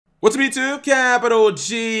What's up YouTube? Capital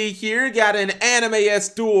G here. Got an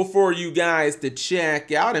anime-esque duel for you guys to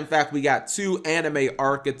check out. In fact, we got two anime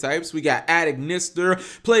archetypes. We got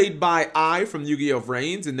Adagnister, played by Ai from Yu-Gi-Oh!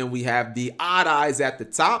 Vrains, and then we have the Odd Eyes at the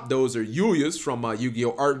top. Those are Yuya's from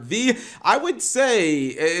Yu-Gi-Oh! Art V. I would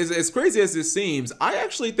say, as crazy as this seems, I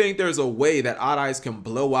actually think there's a way that Odd Eyes can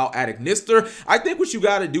blow out Adagnister. I think what you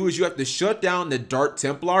gotta do is you have to shut down the Dark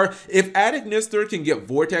Templar. If Adagnister can get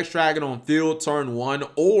Vortex Dragon on field turn 1,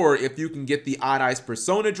 or if you can get the Odd Eyes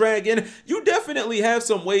Persona Dragon, you definitely have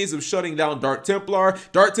some ways of shutting down Dark Templar.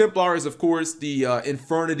 Dark Templar is, of course, the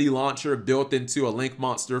Infernity launcher built into a Link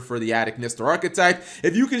monster for the Adagnister archetype.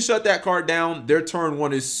 If you can shut that card down, their turn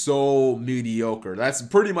 1 is so mediocre. That's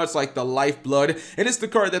pretty much like the lifeblood, and it's the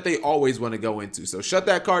card that they always want to go into. So shut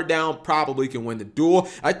that card down, probably can win the duel.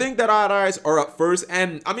 I think that Odd Eyes are up first,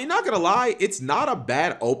 and I mean, not gonna lie, it's not a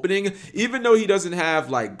bad opening, even though he doesn't have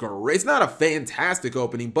like great, it's not a fantastic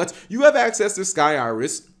opening, but you have access to Sky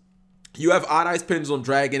Iris. You have Odd Eyes Pendulum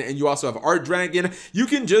Dragon, and you also have Art Dragon. You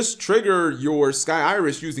can just trigger your Sky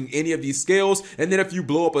Iris using any of these scales, and then if you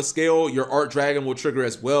blow up a scale, your Art Dragon will trigger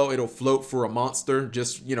as well. It'll float for a monster,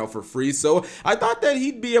 just, you know, for free. So I thought that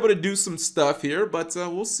he'd be able to do some stuff here, but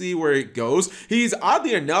we'll see where it goes. He's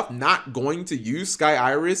oddly enough not going to use Sky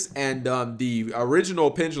Iris, and the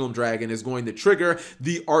original Pendulum Dragon is going to trigger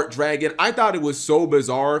the Art Dragon. I thought it was so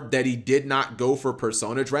bizarre that he did not go for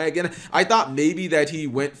Persona Dragon. I thought maybe that he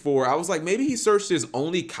went for, I was like, maybe he searched his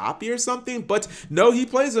only copy or something, but no, he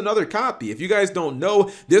plays another copy. If you guys don't know,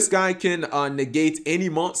 this guy can negate any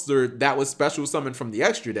monster that was special summoned from the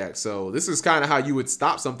extra deck. So this is kind of how you would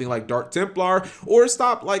stop something like Dark Templar, or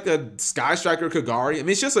stop like a Sky Striker Kagari. I mean,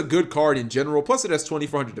 it's just a good card in general, plus it has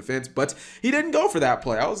 2400 defense, but he didn't go for that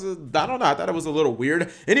play. I don't know, I thought it was a little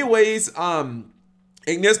weird. Anyways,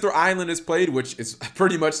 Ignister Island is played, which is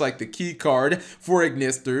pretty much like the key card for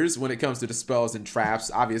Ignisters when it comes to the spells and traps.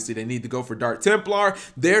 Obviously, they need to go for Dark Templar.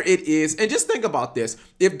 There it is. And just think about this.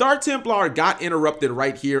 If Dark Templar got interrupted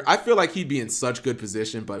right here, I feel like he'd be in such good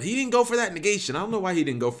position, but he didn't go for that negation. I don't know why he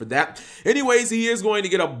didn't go for that. Anyways, he is going to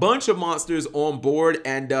get a bunch of monsters on board,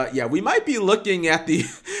 and yeah, we might be looking at the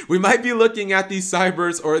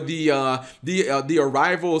Cybers, or the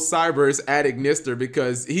Arrival Cybers at Ignister,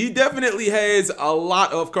 because he definitely has a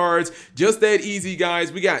lot of cards. Just that easy,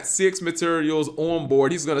 guys. We got 6 materials on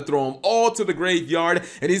board. He's gonna throw them all to the graveyard,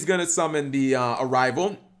 and he's gonna summon the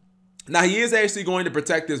Arrival. Now, he is actually going to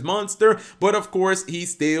protect his monster, but of course, he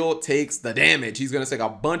still takes the damage. He's going to take a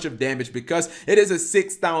bunch of damage because it is a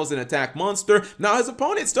 6,000 attack monster. Now, his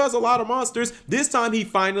opponent still has a lot of monsters. This time, he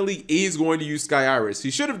finally is going to use Sky Iris. He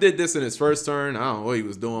should have did this in his first turn. I don't know what he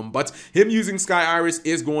was doing, but him using Sky Iris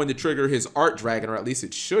is going to trigger his Art Dragon, or at least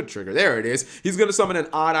it should trigger. There it is. He's going to summon an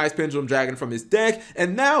Odd Eyes Pendulum Dragon from his deck,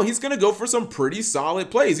 and now he's going to go for some pretty solid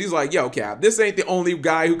plays. He's like, yo, Cap, this ain't the only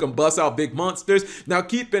guy who can bust out big monsters. Now,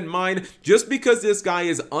 keep in mind, just because this guy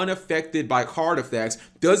is unaffected by card effects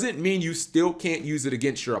doesn't mean you still can't use it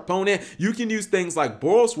against your opponent. You can use things like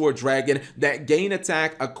Borosword Dragon that gain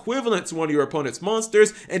attack equivalent to one of your opponent's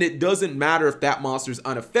monsters, and it doesn't matter if that monster is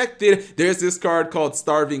unaffected. There's this card called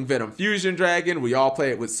Starving Venom Fusion Dragon. We all play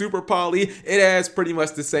it with Super Poly. It has pretty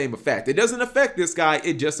much the same effect. It doesn't affect this guy,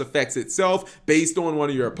 it just affects itself based on one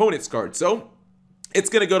of your opponent's cards. So it's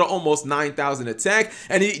going to go to almost 9,000 attack,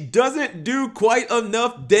 and he doesn't do quite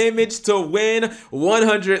enough damage to win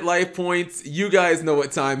 100 life points. You guys know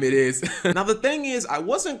what time it is. Now, the thing is, I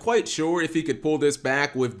wasn't quite sure if he could pull this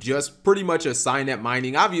back with just pretty much a Signet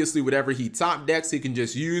Mining. Obviously, whatever he top decks, he can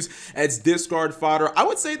just use as discard fodder. I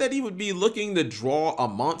would say that he would be looking to draw a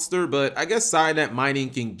monster, but I guess Signet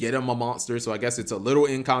Mining can get him a monster, so I guess it's a little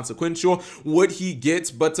inconsequential what he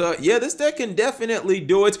gets. But yeah, this deck can definitely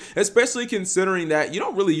do it, especially considering that you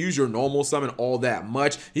don't really use your normal summon all that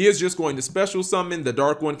much. He is just going to special summon. The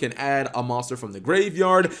dark one can add a monster from the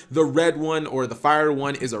graveyard. The red one, or the fire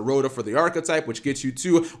one, is a Rhoda for the archetype, which gets you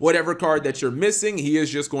to whatever card that you're missing. He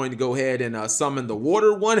is just going to go ahead and summon the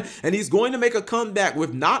water one, and he's going to make a comeback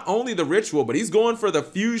with not only the ritual, but he's going for the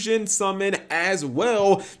fusion summon as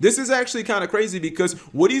well. This is actually kind of crazy because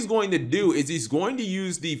what he's going to do is he's going to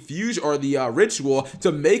use the fusion, or the ritual,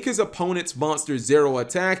 to make his opponent's monster 0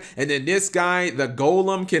 attack, and then this guy, the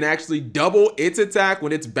Golem, can actually double its attack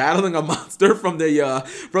when it's battling a monster from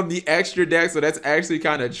the extra deck. So that's actually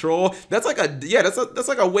kind of troll. That's like a, yeah, that's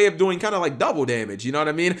like a way of doing kind of like double damage, you know what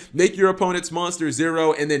I mean? Make your opponent's monster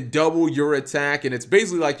 0 and then double your attack, and it's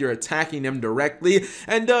basically like you're attacking them directly.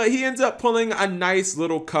 And he ends up pulling a nice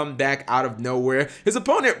little comeback out of nowhere. His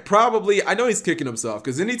opponent probably, I know he's kicking himself,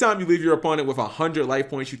 because anytime you leave your opponent with 100 life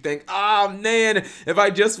points, you think, oh man, if I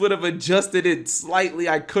just would have adjusted it slightly,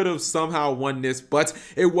 I could have somehow won this this, but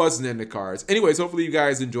it wasn't in the cards. Anyways, hopefully you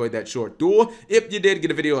guys enjoyed that short duel. If you did,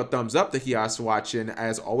 give a video a thumbs up. Thank you guys for watching.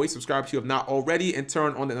 As always, subscribe if you have not already, and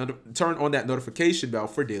turn on that notification bell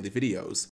for daily videos.